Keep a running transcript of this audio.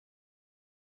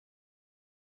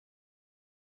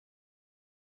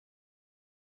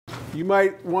You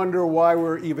might wonder why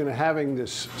we're even having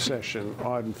this session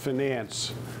on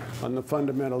finance, on the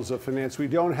fundamentals of finance. We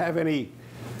don't have any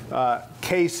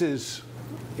cases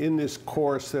in this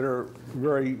course that are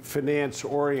very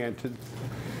finance-oriented.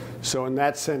 So in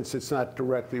that sense, it's not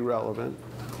directly relevant.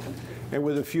 And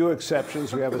with a few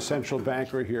exceptions, we have a central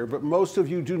banker here. But most of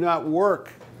you do not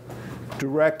work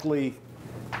directly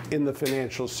in the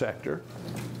financial sector.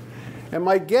 And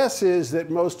my guess is that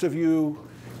most of you,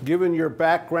 given your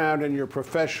background and your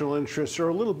professional interests, are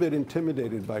a little bit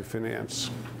intimidated by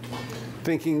finance,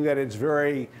 thinking that it's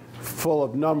very full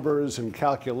of numbers and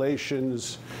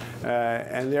calculations,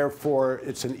 and therefore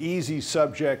it's an easy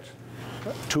subject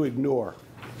to ignore.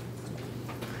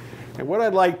 And what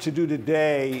I'd like to do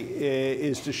today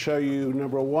is to show you,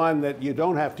 number one, that you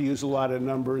don't have to use a lot of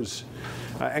numbers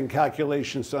and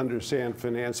calculations to understand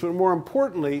finance, but more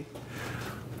importantly,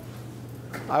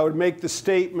 I would make the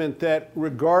statement that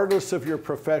regardless of your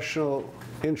professional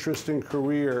interest and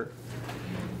career,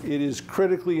 it is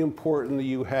critically important that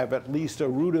you have at least a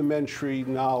rudimentary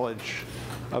knowledge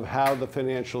of how the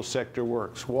financial sector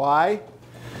works. Why?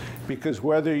 Because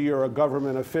whether you're a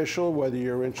government official, whether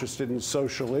you're interested in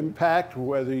social impact,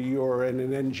 whether you're in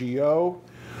an NGO,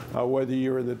 whether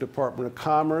you're in the Department of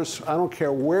Commerce, I don't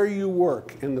care where you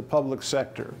work in the public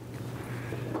sector,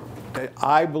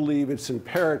 I believe it's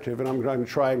imperative, and I'm going to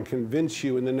try and convince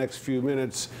you in the next few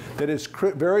minutes, that it's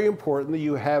very important that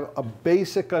you have a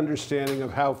basic understanding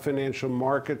of how financial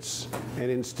markets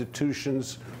and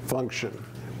institutions function,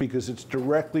 because it's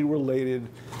directly related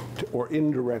to, or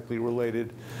indirectly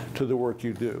related to the work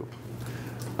you do.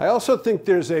 I also think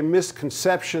there's a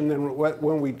misconception that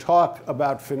when we talk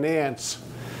about finance,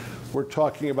 we're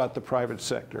talking about the private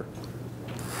sector.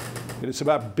 And it's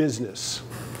about business.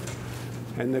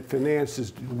 And that finance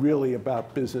is really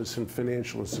about business and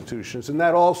financial institutions. And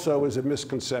that also is a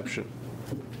misconception.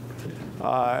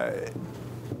 The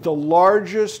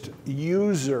largest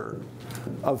user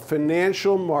of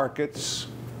financial markets,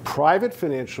 private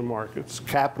financial markets,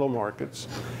 capital markets,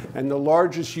 and the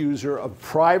largest user of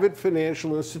private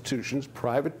financial institutions,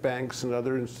 private banks and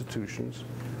other institutions,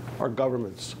 are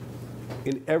governments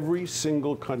in every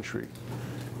single country.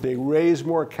 They raise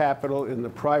more capital in the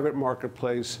private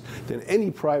marketplace than any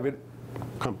private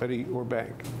company or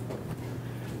bank.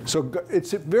 So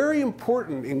it's very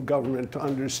important in government to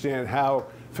understand how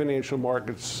financial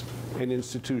markets and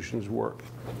institutions work,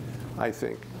 I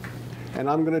think. And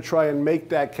I'm going to try and make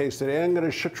that case today. I'm going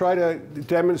to try to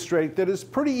demonstrate that it's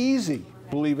pretty easy,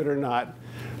 believe it or not,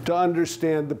 to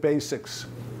understand the basics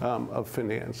of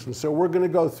finance. And so we're going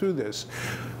to go through this.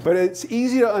 But it's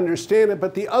easy to understand it,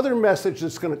 but the other message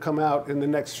that's going to come out in the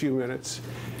next few minutes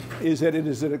is that it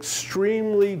is an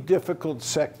extremely difficult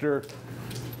sector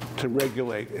to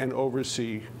regulate and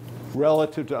oversee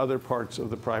relative to other parts of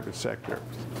the private sector.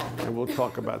 And we'll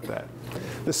talk about that.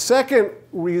 The second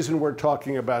reason we're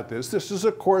talking about this is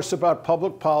a course about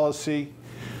public policy,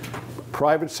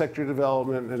 private sector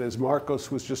development, and as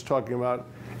Marcos was just talking about,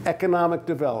 economic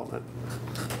development.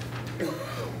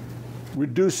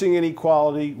 Reducing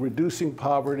inequality, reducing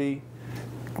poverty,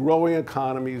 growing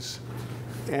economies.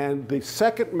 And the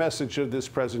second message of this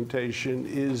presentation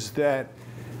is that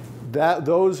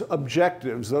those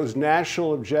objectives, those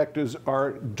national objectives,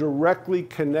 are directly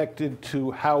connected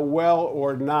to how well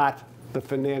or not the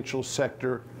financial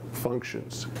sector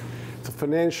functions. If the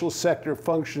financial sector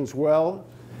functions well,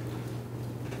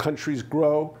 countries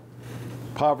grow,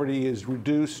 poverty is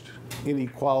reduced,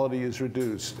 inequality is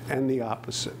reduced, and the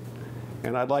opposite.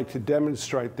 And I'd like to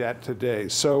demonstrate that today.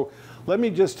 So let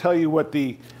me just tell you what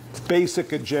the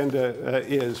basic agenda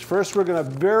is. First, we're going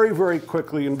to very, very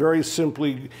quickly and very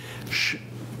simply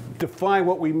define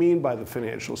what we mean by the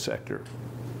financial sector.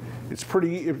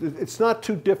 It's not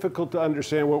too difficult to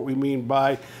understand what we mean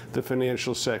by the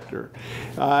financial sector.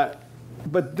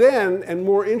 But then, and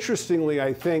more interestingly,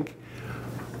 I think,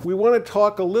 we want to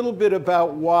talk a little bit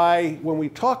about why, when we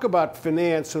talk about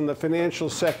finance and the financial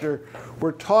sector,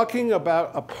 we're talking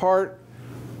about a part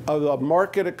of the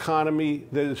market economy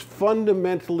that is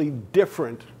fundamentally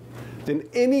different than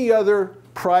any other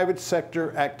private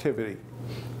sector activity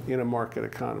in a market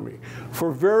economy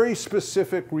for very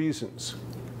specific reasons.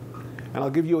 And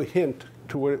I'll give you a hint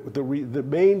to what the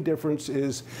main difference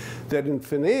is, that in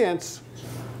finance,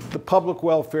 the public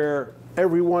welfare,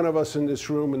 every one of us in this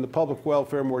room, and the public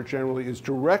welfare more generally, is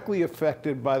directly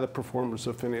affected by the performance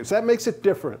of finance. That makes it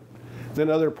different than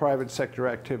other private sector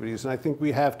activities, and I think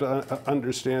we have to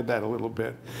understand that a little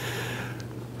bit.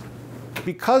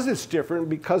 Because it's different,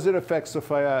 because it affects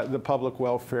the public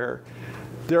welfare,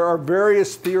 there are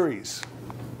various theories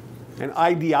and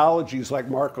ideologies like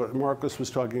Marcus was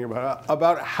talking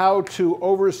about how to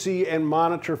oversee and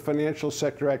monitor financial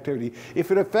sector activity. If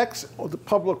it affects the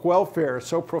public welfare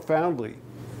so profoundly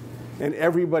and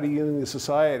everybody in the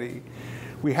society,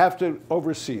 we have to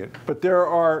oversee it. But there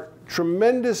are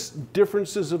tremendous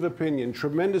differences of opinion,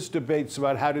 tremendous debates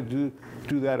about how to do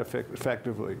that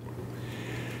effectively.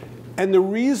 And the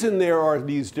reason there are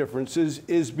these differences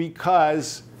is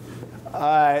because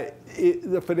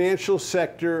the financial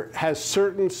sector has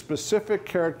certain specific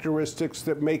characteristics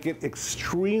that make it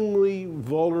extremely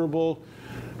vulnerable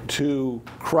to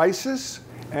crisis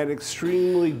and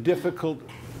extremely difficult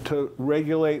to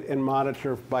regulate and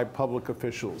monitor by public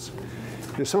officials.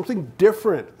 There's something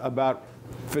different about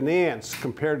finance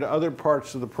compared to other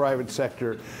parts of the private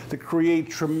sector that create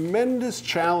tremendous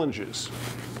challenges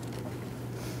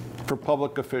for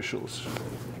public officials.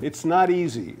 It's not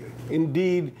easy.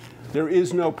 Indeed, there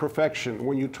is no perfection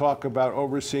when you talk about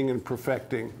overseeing and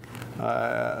perfecting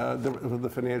the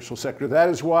financial sector. That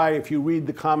is why if you read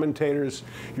the commentators,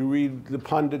 you read the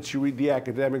pundits, you read the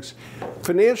academics,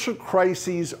 financial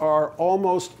crises are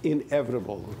almost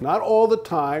inevitable. Not all the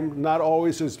time, not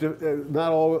always with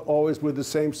the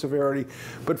same severity,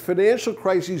 but financial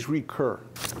crises recur.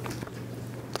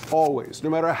 Always. No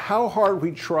matter how hard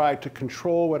we try to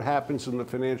control what happens in the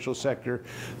financial sector,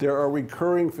 there are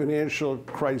recurring financial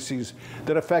crises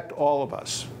that affect all of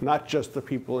us, not just the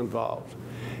people involved.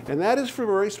 And that is for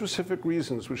very specific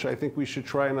reasons, which I think we should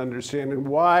try and understand, and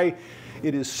why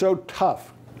it is so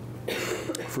tough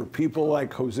for people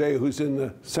like Jose, who's in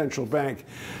the central bank,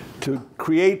 to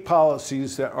create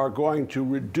policies that are going to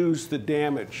reduce the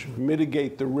damage,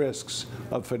 mitigate the risks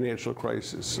of financial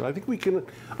crisis. So I think we can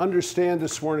understand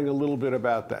this morning a little bit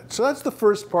about that. So that's the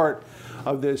first part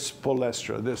of this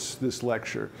palestra, this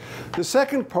lecture. The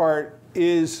second part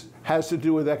has to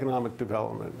do with economic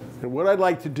development. And what I'd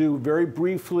like to do very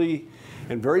briefly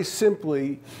and very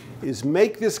simply is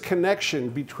make this connection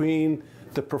between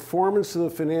the performance of the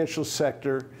financial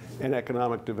sector and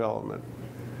economic development.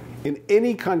 In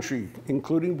any country,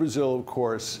 including Brazil, of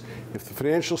course, if the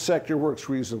financial sector works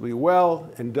reasonably well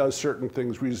and does certain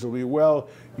things reasonably well,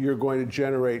 you're going to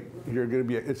generate,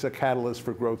 it's a catalyst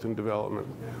for growth and development,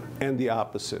 and the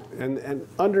opposite. And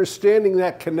understanding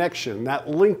that connection, that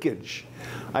linkage,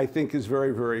 I think is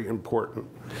very, very important.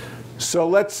 So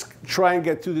let's try and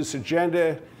get through this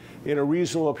agenda in a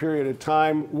reasonable period of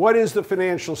time. What is the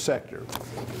financial sector?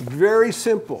 Very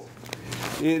simple.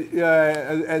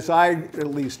 As I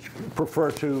at least prefer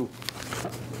to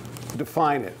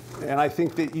define it, and I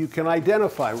think that you can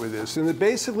identify with this, and that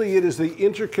basically it is the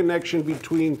interconnection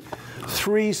between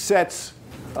three sets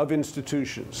of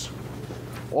institutions.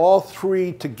 All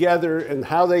three together and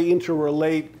how they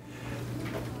interrelate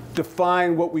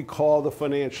define what we call the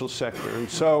financial sector. And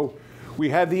so we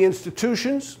have the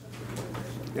institutions,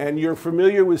 and you're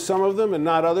familiar with some of them and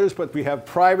not others, but we have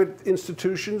private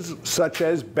institutions such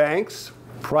as banks,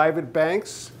 private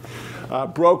banks,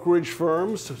 brokerage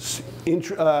firms,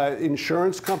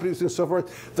 insurance companies, and so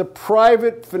forth. The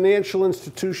private financial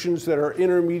institutions that are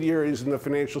intermediaries in the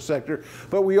financial sector,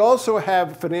 but we also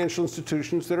have financial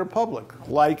institutions that are public,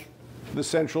 like the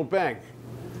central bank,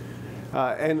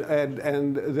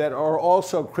 and that are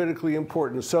also critically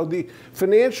important. So the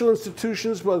financial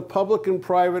institutions, both public and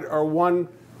private, are one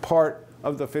part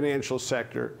of the financial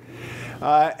sector.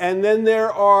 And then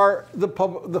there are the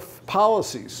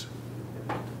policies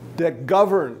that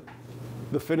govern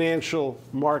the financial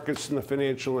markets and the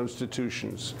financial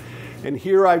institutions. And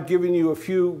here I've given you a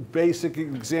few basic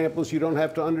examples. You don't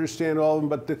have to understand all of them,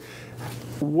 but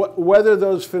whether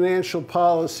those financial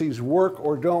policies work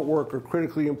or don't work are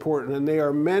critically important, and they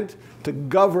are meant to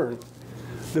govern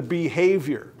the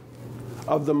behavior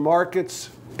of the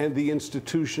markets and the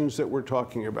institutions that we're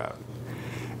talking about.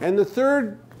 And the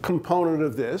third component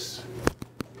of this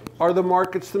are the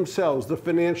markets themselves, the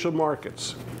financial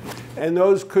markets. And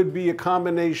those could be a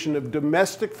combination of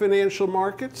domestic financial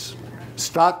markets,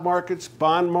 stock markets,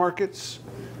 bond markets,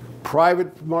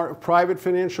 private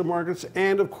financial markets,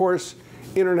 and of course,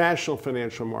 international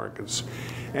financial markets.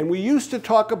 And we used to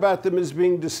talk about them as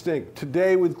being distinct.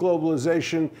 Today, with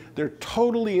globalization, they're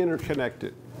totally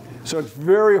interconnected. So it's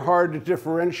very hard to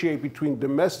differentiate between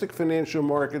domestic financial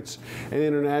markets and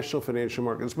international financial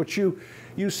markets. But you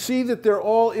see that they're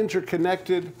all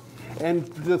interconnected, and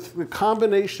the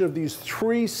combination of these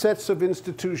three sets of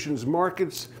institutions,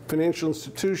 markets, financial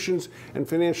institutions, and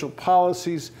financial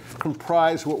policies,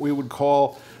 comprise what we would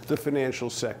call the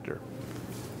financial sector.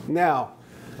 Now,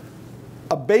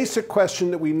 a basic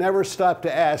question that we never stop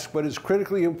to ask, but is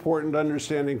critically important to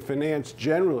understanding finance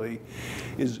generally,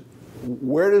 is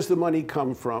where does the money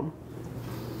come from?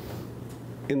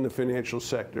 in the financial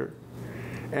sector,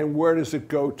 and where does it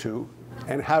go to,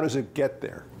 and how does it get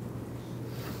there?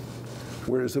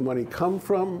 Where does the money come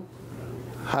from?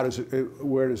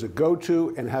 Where does it go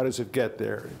to, and how does it get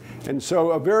there? And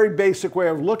so a very basic way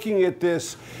of looking at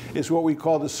this is what we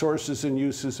call the sources and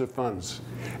uses of funds.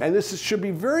 And this should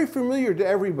be very familiar to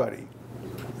everybody,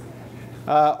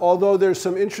 although there's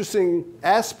some interesting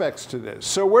aspects to this.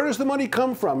 So where does the money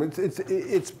come from?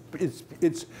 It's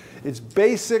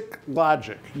basic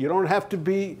logic. You don't have to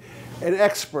be an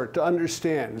expert to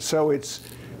understand. So it's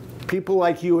people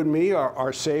like you and me,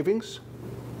 our savings,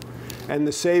 and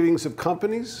the savings of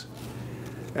companies,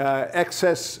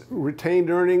 excess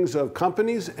retained earnings of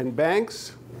companies and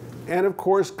banks, and of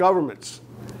course governments.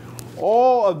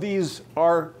 All of these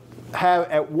have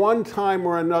at one time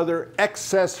or another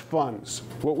excess funds,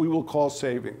 what we will call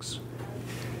savings.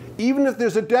 Even if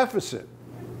there's a deficit,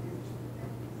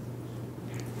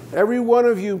 every one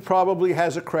of you probably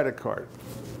has a credit card.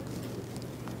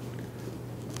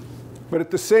 But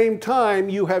at the same time,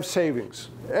 you have savings.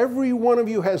 Every one of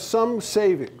you has some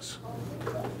savings.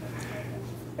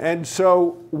 And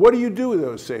so what do you do with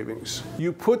those savings?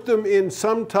 You put them in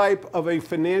some type of a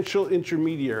financial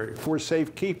intermediary for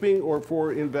safekeeping or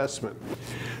for investment.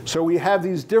 So we have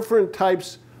these different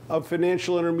types of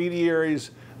financial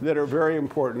intermediaries that are very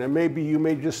important. And maybe you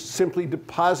may just simply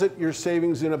deposit your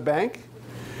savings in a bank.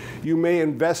 You may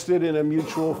invest it in a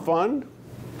mutual fund.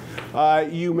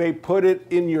 You may put it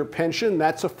in your pension.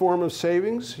 That's a form of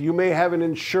savings. You may have an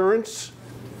insurance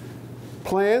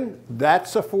plan.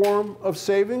 That's a form of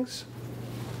savings.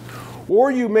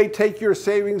 Or you may take your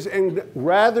savings and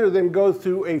rather than go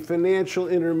through a financial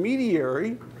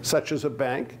intermediary, such as a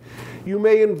bank, you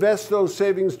may invest those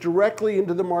savings directly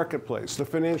into the marketplace, the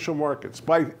financial markets,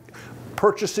 by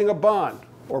purchasing a bond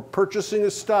or purchasing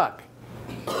a stock.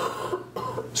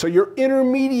 So you're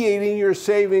intermediating your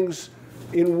savings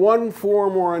in one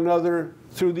form or another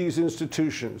through these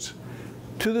institutions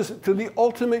to the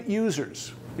ultimate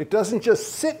users. It doesn't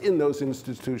just sit in those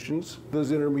institutions,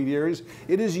 those intermediaries,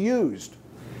 it is used.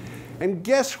 And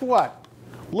guess what?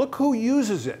 Look who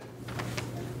uses it.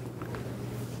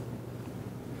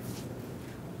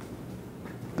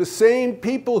 The same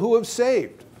people who have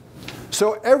saved.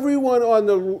 So everyone on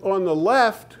the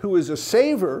left who is a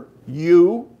saver,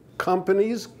 you,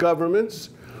 companies, governments,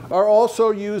 are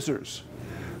also users.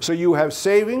 So you have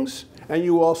savings and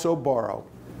you also borrow.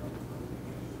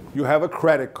 You have a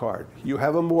credit card. You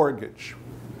have a mortgage.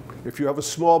 If you have a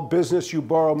small business, you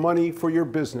borrow money for your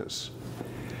business.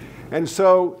 And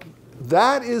so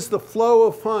that is the flow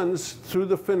of funds through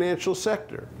the financial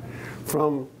sector,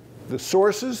 from the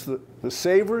sources, the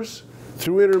savers,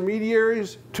 through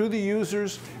intermediaries, to the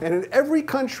users. And in every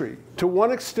country, to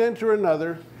one extent or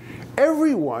another,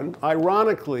 everyone,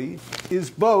 ironically, is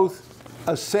both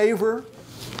a saver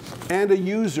and a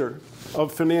user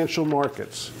of financial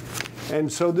markets. And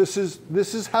so this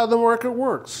is how the market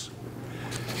works.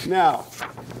 Now,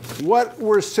 what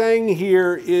we're saying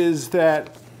here is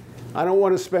that, I don't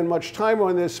want to spend much time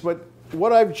on this, but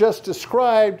what I've just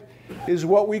described is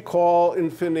what we call in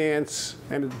finance,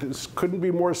 and this couldn't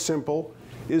be more simple,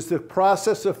 is the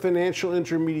process of financial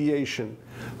intermediation.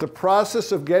 The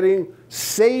process of getting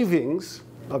savings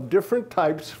of different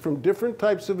types from different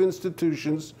types of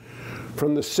institutions,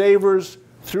 from the savers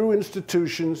through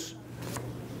institutions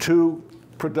to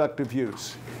productive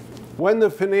use. When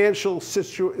the financial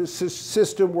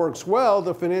system works well,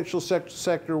 the financial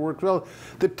sector works well,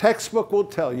 the textbook will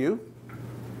tell you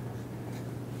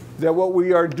that what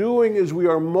we are doing is we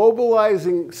are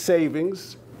mobilizing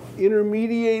savings,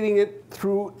 intermediating it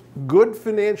through good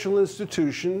financial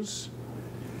institutions,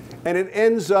 and it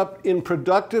ends up in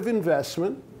productive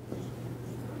investment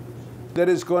that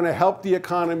is going to help the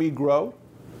economy grow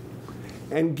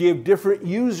and give different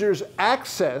users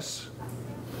access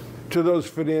to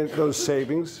those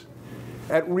savings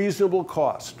at reasonable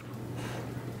cost.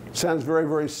 Sounds very,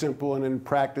 very simple, and in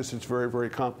practice it's very, very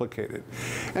complicated.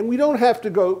 And we don't have to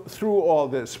go through all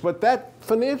this, but that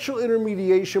financial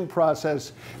intermediation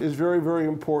process is very, very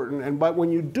important. But when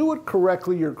you do it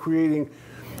correctly,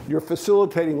 you're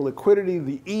facilitating liquidity,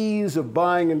 the ease of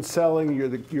buying and selling,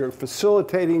 you're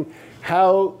facilitating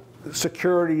how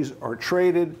securities are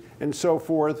traded, and so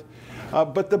forth.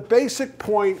 But the basic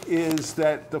point is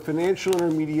that the financial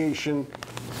intermediation,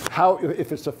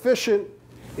 if it's efficient,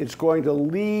 it's going to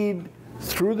lead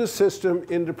through the system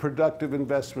into productive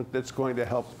investment that's going to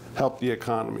help the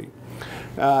economy.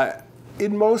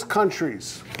 In most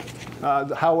countries,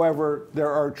 however, there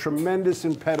are tremendous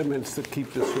impediments that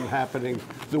keep this from happening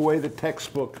the way the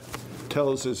textbook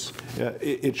tells us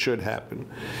it should happen.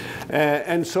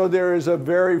 And so there is a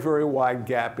very, very wide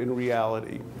gap in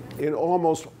reality in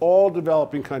almost all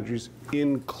developing countries,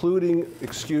 including,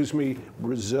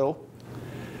 Brazil,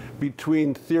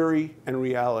 between theory and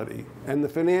reality. And the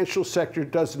financial sector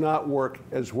does not work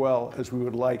as well as we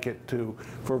would like it to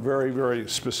for very, very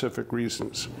specific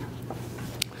reasons.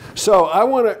 So I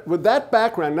want to, with that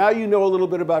background, now you know a little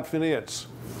bit about finance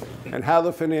and how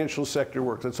the financial sector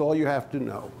works. That's all you have to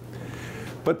know.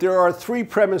 But there are three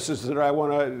premises that I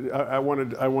want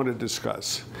to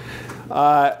discuss.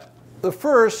 The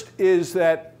first is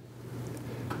that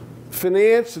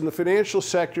finance and the financial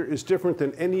sector is different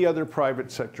than any other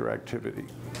private sector activity.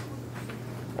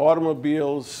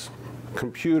 Automobiles,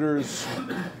 computers,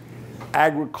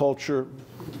 agriculture.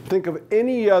 Think of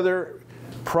any other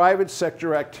private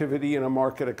sector activity in a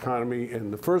market economy,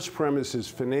 and the first premise is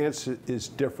finance is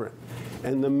different.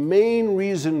 And the main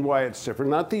reason why it's different,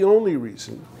 not the only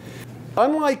reason,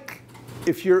 unlike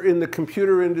if you're in the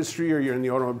computer industry or you're in the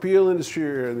automobile industry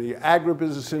or you're in the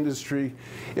agribusiness industry,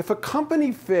 if a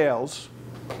company fails,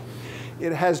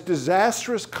 it has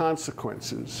disastrous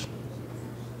consequences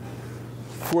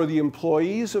for the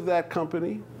employees of that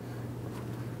company,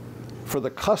 for the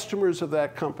customers of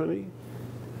that company,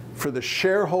 for the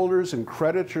shareholders and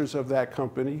creditors of that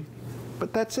company,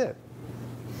 but that's it.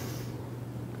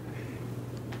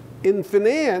 In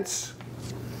finance,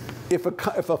 if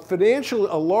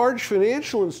a large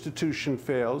financial institution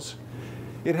fails,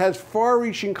 it has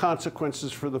far-reaching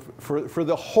consequences for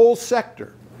the whole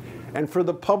sector and for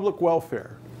the public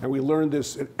welfare. And we learn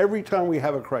this every time we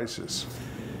have a crisis.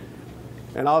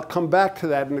 And I'll come back to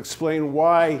that and explain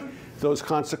why those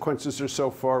consequences are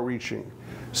so far-reaching.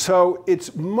 So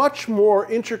it's much more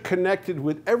interconnected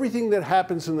with everything that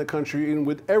happens in the country and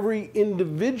with every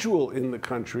individual in the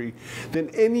country than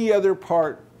any other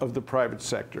part of the private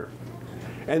sector.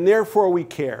 And therefore we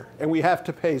care, and we have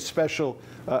to pay special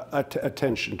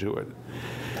attention to it.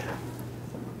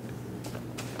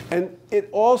 And it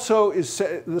also is,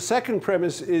 the second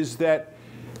premise is that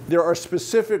there are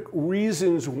specific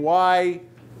reasons why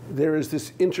there is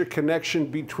this interconnection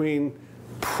between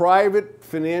private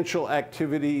financial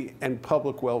activity and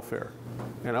public welfare.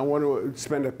 And I want to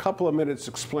spend a couple of minutes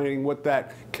explaining what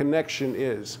that connection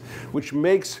is, which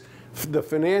makes the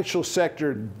financial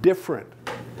sector different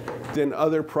than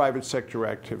other private sector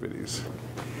activities.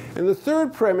 And the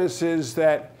third premise is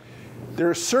that there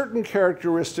are certain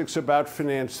characteristics about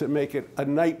finance that make it a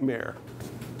nightmare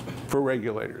for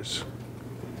regulators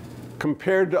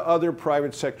compared to other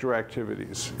private sector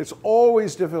activities. It's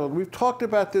always difficult. We've talked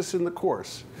about this in the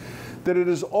course, that it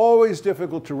is always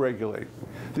difficult to regulate.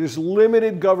 There's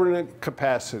limited government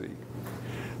capacity.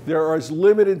 There is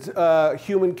limited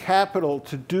human capital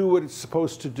to do what it's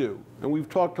supposed to do. And we've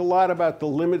talked a lot about the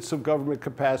limits of government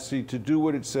capacity to do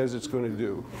what it says it's going to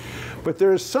do. But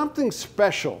there is something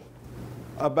special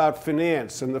about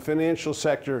finance and the financial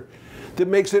sector that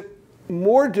makes it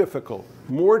more difficult,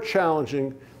 more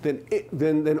challenging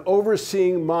than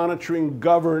overseeing, monitoring,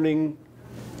 governing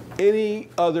any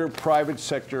other private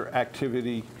sector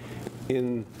activity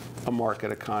in a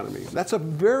market economy. That's a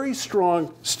very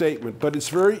strong statement, but it's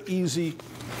very easy,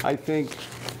 I think,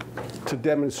 to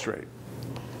demonstrate.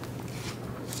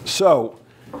 So,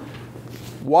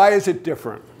 why is it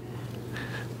different?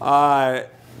 I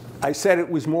said it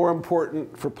was more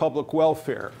important for public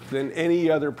welfare than any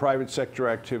other private sector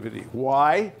activity.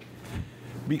 Why?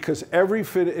 Because every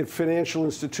financial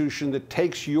institution that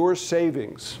takes your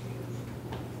savings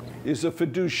is a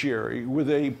fiduciary with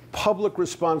a public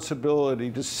responsibility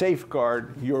to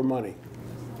safeguard your money.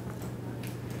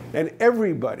 And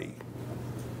everybody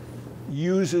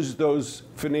uses those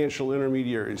financial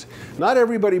intermediaries. Not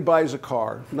everybody buys a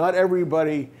car. Not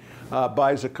everybody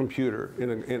buys a computer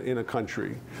in a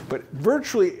country. But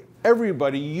virtually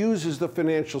everybody uses the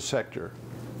financial sector.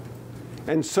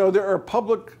 And so there are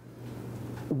public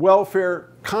welfare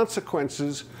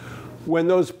consequences when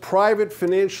those private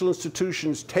financial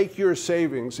institutions take your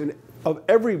savings of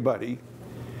everybody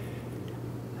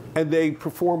and they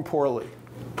perform poorly.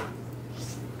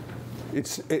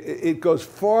 It goes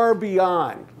far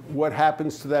beyond what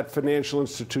happens to that financial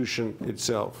institution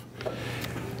itself.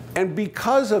 And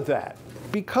because of that,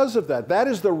 that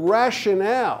is the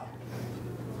rationale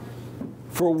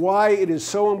for why it is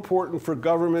so important for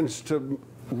governments to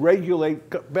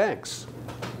regulate banks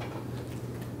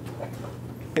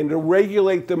and to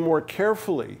regulate them more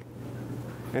carefully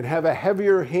and have a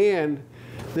heavier hand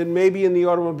than maybe in the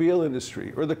automobile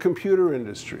industry or the computer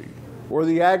industry or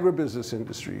the agribusiness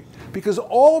industry, because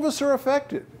all of us are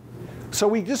affected. So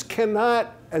we just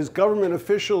cannot, as government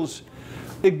officials,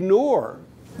 ignore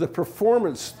the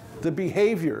performance, the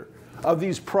behavior of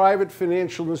these private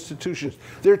financial institutions.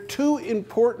 They're too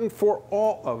important for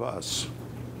all of us,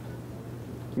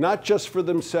 not just for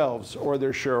themselves or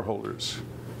their shareholders.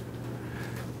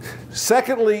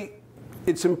 Secondly,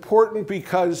 it's important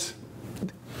because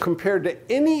compared to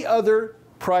any other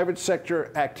private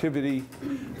sector activity,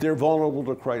 they're vulnerable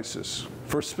to crisis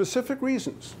for specific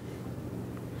reasons.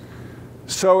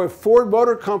 So if Ford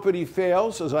Motor Company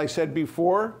fails, as I said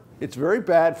before, it's very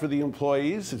bad for the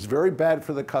employees, it's very bad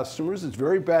for the customers, it's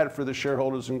very bad for the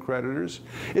shareholders and creditors.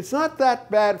 It's not that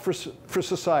bad for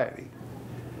society.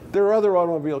 There are other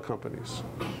automobile companies.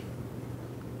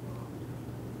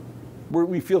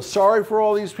 We feel sorry for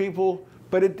all these people,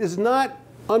 but it does not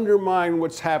undermine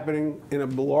what's happening in a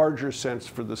larger sense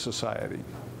for the society.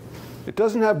 It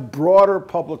doesn't have broader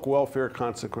public welfare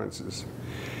consequences.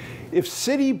 If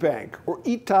Citibank or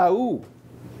Itaú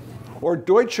or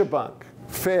Deutsche Bank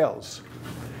fails,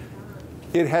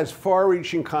 it has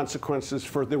far-reaching consequences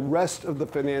for the rest of the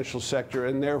financial sector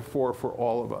and therefore for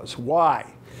all of us. Why?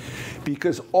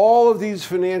 Because all of these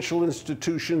financial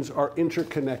institutions are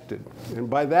interconnected. And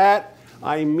by that,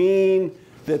 I mean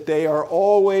that they are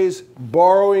always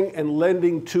borrowing and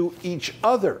lending to each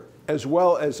other as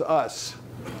well as us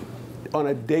on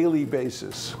a daily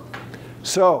basis.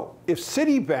 So if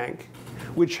Citibank,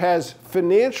 which has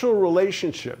financial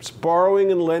relationships,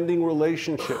 borrowing and lending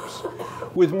relationships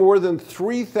with more than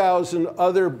 3,000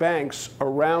 other banks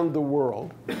around the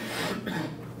world,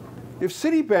 if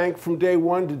Citibank from day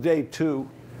 1 to day 2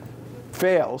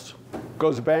 fails,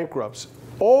 goes bankrupt,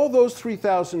 all those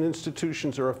 3,000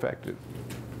 institutions are affected.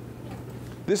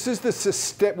 This is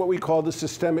what we call the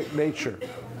systemic nature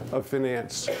of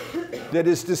finance that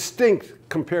is distinct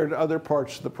compared to other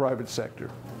parts of the private sector.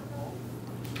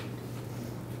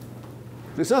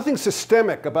 There's nothing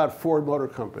systemic about Ford Motor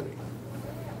Company.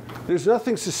 There's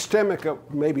nothing systemic,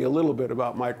 maybe a little bit,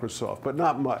 about Microsoft, but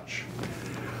not much.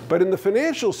 But in the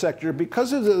financial sector,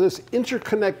 because of this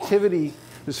interconnectivity,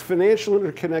 this financial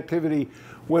interconnectivity,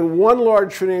 when one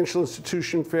large financial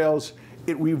institution fails,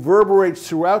 it reverberates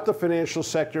throughout the financial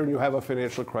sector and you have a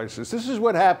financial crisis. This is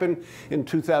what happened in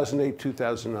 2008,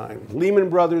 2009. Lehman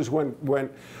Brothers went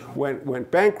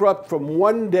bankrupt from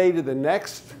one day to the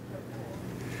next,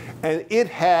 and it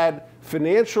had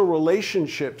financial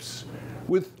relationships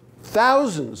with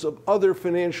thousands of other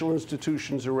financial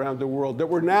institutions around the world that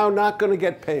were now not going to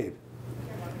get paid.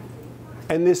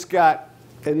 And this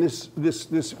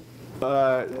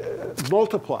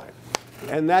multiplied.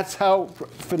 And that's how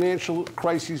financial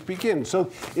crises begin.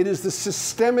 So it is the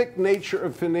systemic nature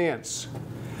of finance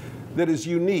that is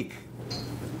unique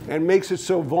and makes it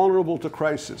so vulnerable to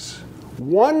crisis.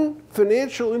 One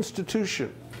financial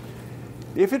institution,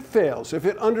 if it fails, if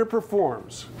it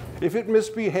underperforms, if it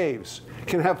misbehaves,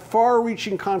 can have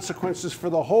far-reaching consequences for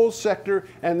the whole sector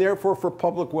and therefore for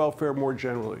public welfare more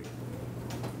generally.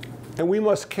 And we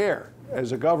must care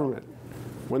as a government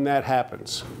when that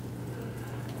happens.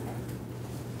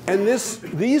 And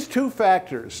these two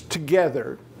factors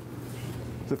together,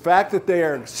 the fact that they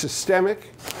are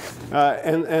systemic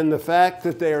and the fact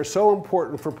that they are so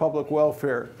important for public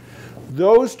welfare,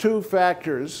 those two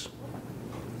factors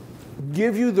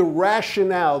give you the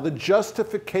rationale, the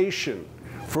justification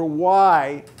for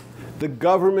why the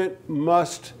government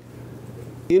must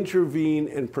intervene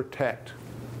and protect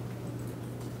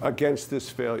against this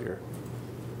failure,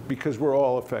 because we're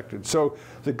all affected. So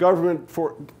the government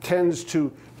tends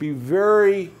to be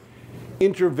very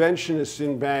interventionist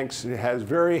in banks. It has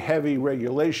very heavy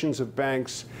regulations of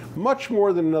banks, much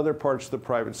more than in other parts of the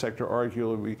private sector,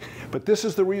 arguably. But this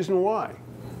is the reason why.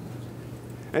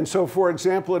 And so, for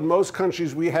example, in most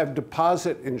countries, we have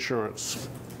deposit insurance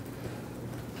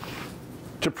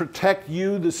to protect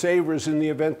you, the savers, in the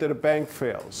event that a bank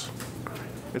fails.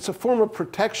 It's a form of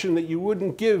protection that you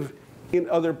wouldn't give in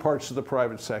other parts of the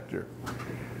private sector.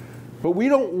 But we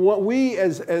don't want,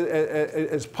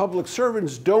 as public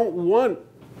servants don't want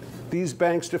these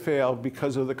banks to fail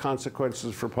because of the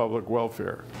consequences for public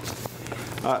welfare.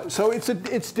 So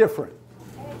it's different.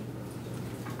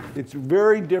 It's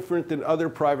very different than other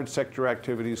private sector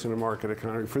activities in a market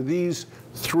economy for these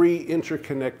three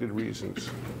interconnected reasons.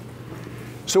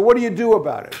 So what do you do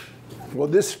about it? Well,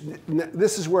 this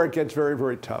is where it gets very,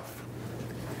 very tough.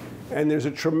 And there's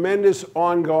a tremendous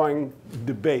ongoing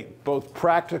debate, both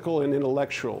practical and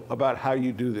intellectual, about how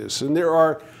you do this. And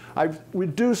I've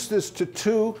reduced this to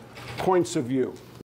 2 points of view.